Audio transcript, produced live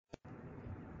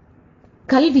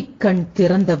கல்விக்கண்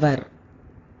திறந்தவர்.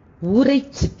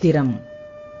 ஊரைச் சித்திரம்.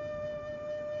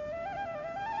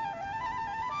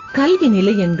 கல்வி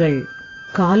நிலையங்கள்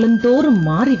காலந்தோறும்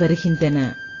மாறி வருகின்றன.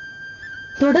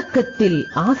 தொடக்கத்தில்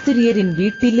ஆசிரியரின்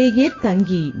வீட்டிலேயே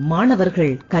தங்கி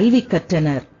மாணவர்கள் கல்வி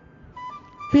கற்றனர்.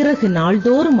 பிறகு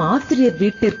நாள்தோறும் ஆசிரியர்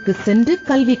வீட்டிற்கு சென்று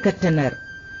கல்வி கற்றனர்.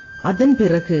 அதன்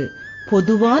பிறகு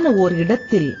பொதுவான ஓர்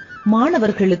இடத்தில்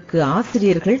மாணவர்களுக்கு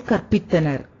ஆசிரியர்கள்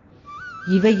கற்பித்தனர்.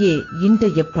 இவையே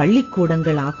இன்றைய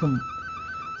பள்ளிக்கூடங்களாகும்.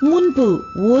 முன்பு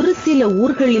ஒரு சில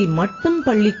ஊர்களில் மட்டும்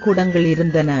பள்ளிக்கூடங்கள்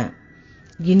இருந்தன.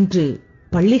 இன்று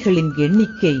பள்ளிகளின்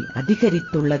எண்ணிக்கை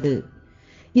அதிகரித்துள்ளது.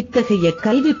 இத்தகைய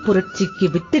கல்வி புரட்சிக்கு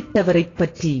வித்திட்டவரை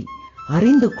பற்றி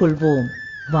அறிந்து கொள்வோம்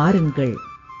வாருங்கள்.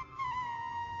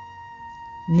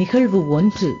 நிகழ்வு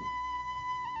 1.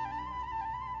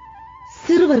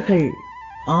 சிறுவர்கள்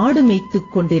ஆடு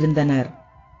மேய்த்துக் கொண்டிருந்தனர்.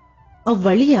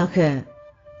 அவ்வழியாக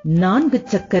 4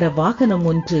 சக்கர வாகனம்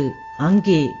ஒன்று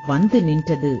அங்கே வந்து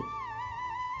நின்றது.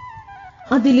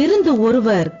 அதிலிருந்து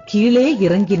ஒருவர் கீழே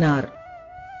இறங்கினார்.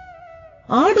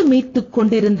 ஆடு மேய்த்துக்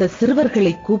கொண்டிருந்த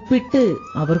சிறுவர்களை கூப்பிட்டு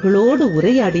அவர்களோடு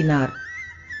உரையாடினார்.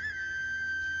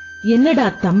 என்னடா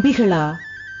தம்பிகளா,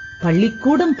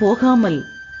 பள்ளிக்கூடம் போகாமல்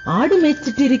ஆடு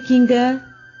மேய்ச்சிட்டு இருக்கீங்க?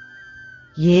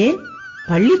 ஏன்,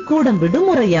 பள்ளிக்கூடம்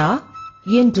விடுமுறையா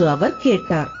என்று அவர்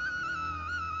கேட்டார்.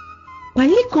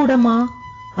 பள்ளிக்கூடமா?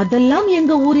 அதெல்லாம்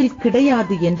எங்க ஊரில்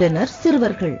கிடையாது என்றனர்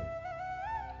சிறுவர்கள்.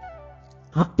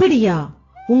 அப்படியா?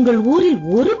 உங்கள் ஊரில்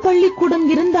ஒரு பள்ளிக்கூடம்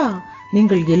இருந்தா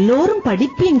நீங்கள் எல்லோரும்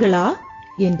படிப்பீங்களா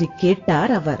என்று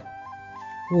கேட்டார் அவர்.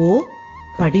 ஓ,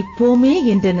 படிப்போமே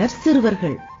என்றனர்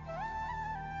சிறுவர்கள்.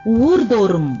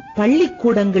 ஊர்தோறும்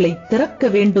பள்ளிக்கூடங்களை திறக்க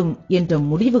வேண்டும் என்ற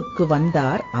முடிவுக்கு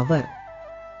வந்தார் அவர்.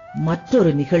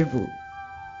 மற்றொரு நிகழ்வு.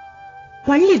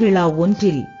 பள்ளி விழா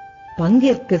ஒன்றில்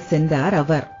பங்கேற்க சென்றார்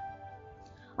அவர்.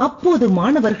 அப்போது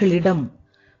மாணவர்களிடம்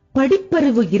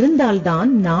படிப்பறிவு இருந்தால்தான்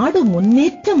நாடு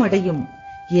முன்னேற்றம் அடையும்,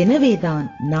 எனவேதான்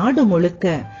நாடு முழுக்க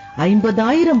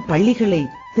 50,000 பள்ளிகளை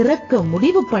திறக்க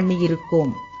முடிவு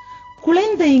பண்ணியிருக்கோம்.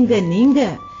 குழந்தைங்க, நீங்க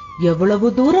எவ்வளவு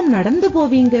தூரம் நடந்து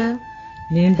போவீங்க?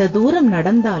 நீண்ட தூரம்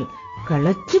நடந்தால்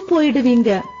களைச்சு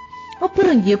போயிடுவீங்க.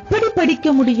 அப்புறம் எப்படி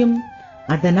படிக்க முடியும்?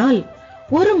 அதனால்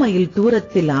 1 மைல்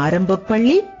தூரத்தில் ஆரம்ப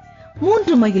பள்ளி,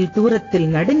 3 மைல் தூரத்தில்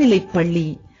நடுநிலைப் பள்ளி,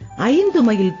 5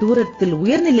 மைல் தூரத்தில்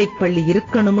உயர்நிலைப் பள்ளி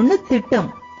இருக்கணும்னு திட்டம்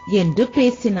என்று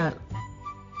பேசினார்.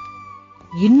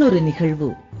 இன்னொரு நிகழ்வு.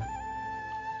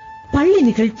 பள்ளி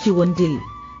நிகழ்ச்சி ஒன்றில்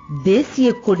தேசிய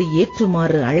கொடி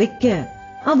ஏற்றுமாறு அழைக்க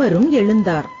அவரும்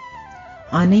எழுந்தார்.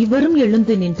 அனைவரும்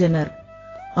எழுந்து நின்றனர்.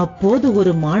 அப்போது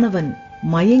ஒரு மாணவன்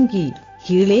மயங்கி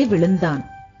கீழே விழுந்தான்.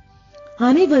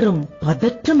 அனைவரும்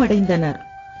பதற்றமடைந்தனர்.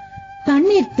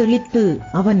 தண்ணீர் தெளித்து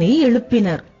அவனை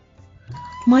எழுப்பினர்.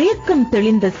 மயக்கம்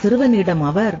தெளிந்த சிறுவனிடம்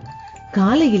அவர்,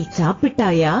 காலையில்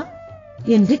சாப்பிட்டாயா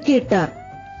என்று கேட்டார்.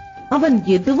 அவன்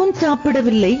எதுவும்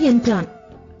சாப்பிடவில்லை என்றான்.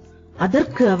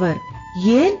 அதற்கு அவர்,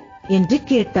 ஏன் என்று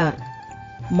கேட்டார்.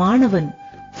 மாணவன்,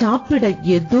 சாப்பிட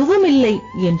எதுவும் இல்லை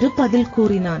என்று பதில்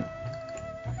கூறினான்.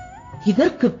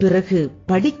 இதற்கு பிறகு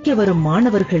படிக்க வரும்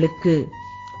மாணவர்களுக்கு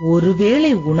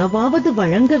ஒருவேளை உணவாவது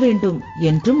வழங்க வேண்டும்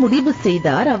என்று முடிவு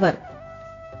செய்தார் அவர்.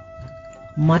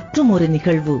 மற்றும் ஒரு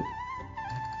நிகழ்வு.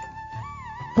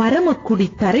 பரமக்குடி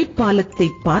தரைப்பாலத்தை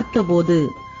பார்த்தபோது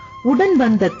உடன்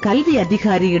வந்த கல்வி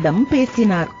அதிகாரியிடம்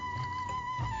பேசினார்.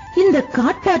 இந்த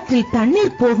காட்டாற்றில்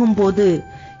தண்ணீர் போகும்போது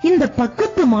இந்த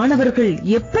பக்கத்து மாணவர்கள்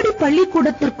எப்படி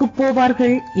பள்ளிக்கூடத்திற்கு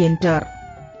போவார்கள் என்றார்.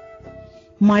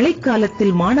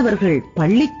 மழைக்காலத்தில் மாணவர்கள்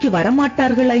பள்ளிக்கு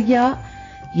வரமாட்டார்கள் ஐயா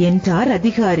என்றார்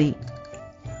அதிகாரி.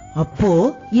 அப்போ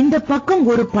இந்த பக்கம்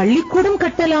ஒரு பள்ளிக்கூடம்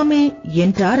கட்டலாமே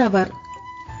என்றார் அவர்.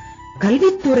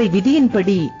 கல்வித்துறை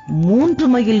விதியின்படி 3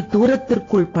 மைல்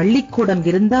தூரத்திற்குள் பள்ளிக்கூடம்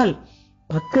இருந்தால்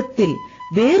பக்கத்தில்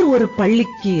வேறு ஒரு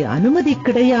பள்ளிக்கு அனுமதி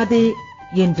கிடையாதே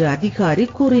என்று அதிகாரி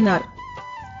கூறினார்.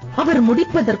 அவர்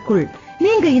முடிப்பதற்குள்,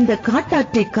 நீங்க இந்த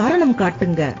காட்டாற்றை காரணம்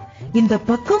காட்டுங்க, இந்த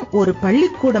பக்கம் ஒரு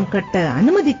பள்ளிக்கூடம் கட்ட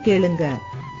அனுமதி கேளுங்க,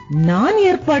 நான்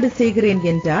ஏற்பாடு செய்கிறேன்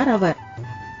என்றார் அவர்.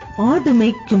 ஆடு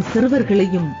மேய்க்கும்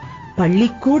சிறுவர்களையும்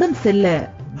பள்ளிக்கூடம் செல்ல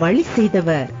வழி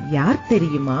செய்தவர் யார்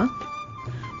தெரியுமா?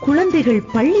 குழந்தைகள்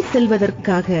பள்ளி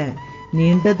செல்வதற்காக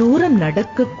நீண்ட தூரம்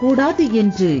நடக்கக்கூடாது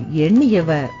என்று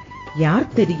எண்ணியவர் யார்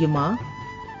தெரியுமா?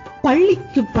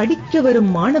 பள்ளிக்கு படிக்க வரும்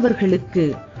மாணவர்களுக்கு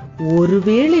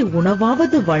ஒருவேளை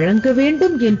உணவாவது வழங்க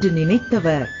வேண்டும் என்று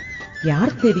நினைத்தவர்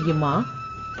யார் தெரியுமா?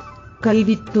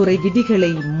 கல்வித்துறை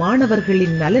விதிகளை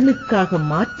மாணவர்களின் நலனுக்காக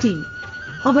மாற்றி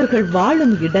அவர்கள்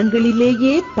வாழும்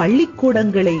இடங்களிலேயே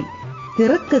பள்ளிக்கூடங்களை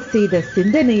திறக்க செய்த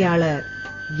சிந்தனையாளர்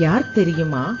யார்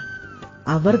தெரியுமா?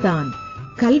 அவர்தான்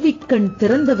கல்விக்கண்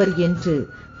திறந்தவர் என்று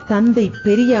தந்தை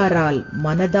பெரியாரால்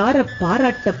மனதார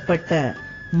பாராட்டப்பட்ட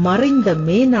மறைந்த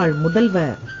மேனாள்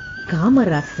முதல்வர்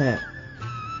காமராசர்.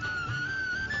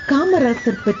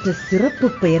 காமராசர் பெற்ற சிறப்பு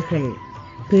பெயர்கள்: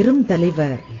 பெரும்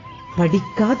தலைவர்,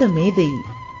 படிக்காத மேதை,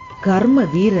 கர்ம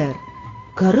வீரர்,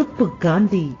 கருப்பு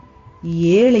காந்தி,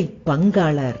 ஏழை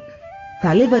பங்காளர்,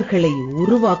 தலைவர்களை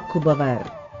உருவாக்குபவர்.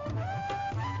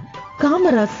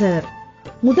 காமராசர்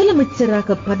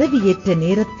முதலமைச்சராக பதவியேற்ற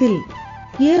நேரத்தில்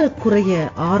ஏறக்குறைய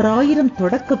 6000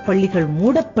 தொடக்க பள்ளிகள்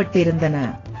மூடப்பட்டிருந்தன.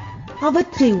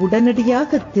 அவற்றை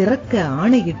உடனடியாக திறக்க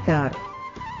ஆணையிட்டார்.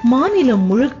 மாநிலம்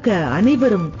முழுக்க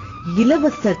அனைவரும்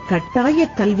இலவச கட்டாய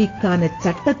கல்விக்கான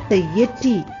சட்டத்தை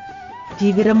இயற்றி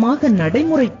தீவிரமாக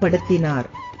நடைமுறைப்படுத்தினார்.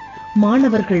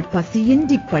 மாணவர்கள்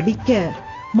பசியின்றி படிக்க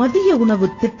மதிய உணவு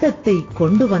திட்டத்தை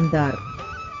கொண்டு வந்தார்.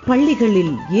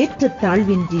 பள்ளிகளில்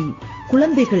ஏற்றத்தாழ்வின்றி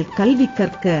குழந்தைகள் கல்வி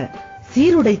கற்க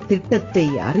சீருடை திட்டத்தை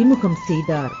அறிமுகம்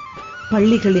செய்தார்.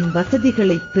 பள்ளிகளின்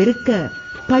வசதிகளை பெருக்க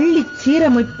பள்ளி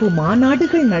சீரமைப்பு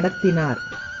மாநாடுகள் நடத்தினார்.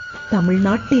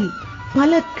 தமிழ்நாட்டில்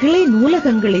பல கிளை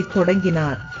நூலகங்களை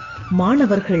தொடங்கினார்.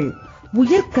 மாணவர்கள்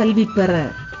உயர்கல்வி பெற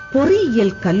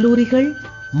பொறியியல் கல்லூரிகள்,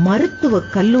 மருத்துவ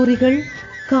கல்லூரிகள்,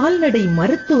 கால்நடை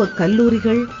மருத்துவ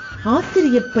கல்லூரிகள்,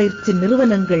 ஆசிரியர் பயிற்சி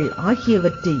நிறுவனங்கள்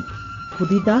ஆகியவற்றை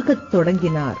புதிதாக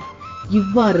தொடங்கினார்.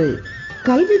 இவ்வாறு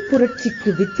கல்வி புரட்சிக்கு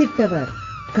வித்திட்டவர்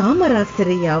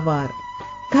காமராசரே ஆவார்.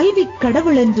 கல்வி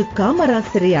கடவுள் என்று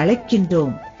காமராசரை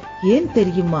அழைக்கின்றோம். ஏன்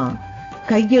தெரியுமா?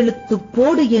 கையெழுத்து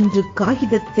போடு என்று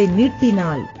காகிதத்தை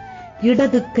நீட்டினால்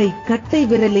இடது கை கட்டை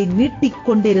விரலை நீட்டிக்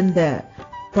கொண்டிருந்த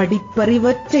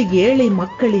படிப்பறிவற்ற ஏழை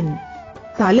மக்களின்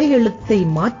தலையெழுத்தை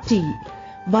மாற்றி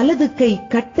வலது கை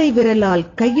கட்டை விரலால்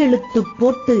கையெழுத்து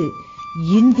போட்டு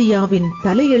இந்தியாவின்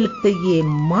தலையெழுத்தையே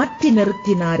மாற்றி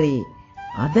நிறுத்தினாரே.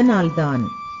 அதனால்தான்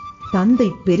தந்தை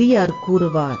பெரியார்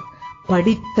கூறுவார்,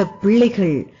 படித்த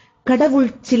பிள்ளைகள் கடவுள்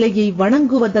சிலையை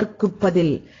வணங்குவதற்கு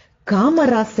பதில்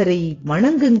காமராசரை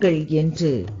வணங்குங்கள்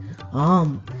என்று.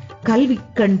 ஆம், கல்வி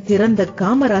கண் திறந்த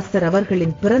காமராசர்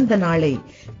அவர்களின் பிறந்த நாளை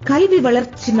கல்வி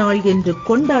வளர்ச்சி நாள் என்று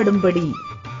கொண்டாடும்படி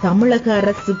தமிழக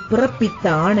அரசு பிறப்பித்த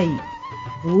ஆணை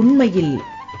உண்மையில்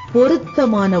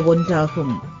பொருத்தமான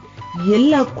ஒன்றாகும்.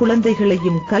 எல்லா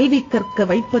குழந்தைகளையும் கல்வி கற்க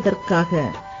வைப்பதற்காக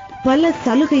பல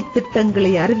சலுகை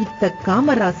திட்டங்களை அறிவித்த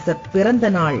காமராசர் பிறந்த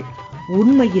நாள்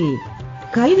உண்மையில்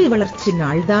கல்வி வளர்ச்சி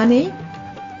நாள்தானே.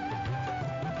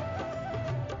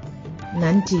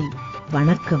 நன்றி,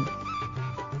 வணக்கம்.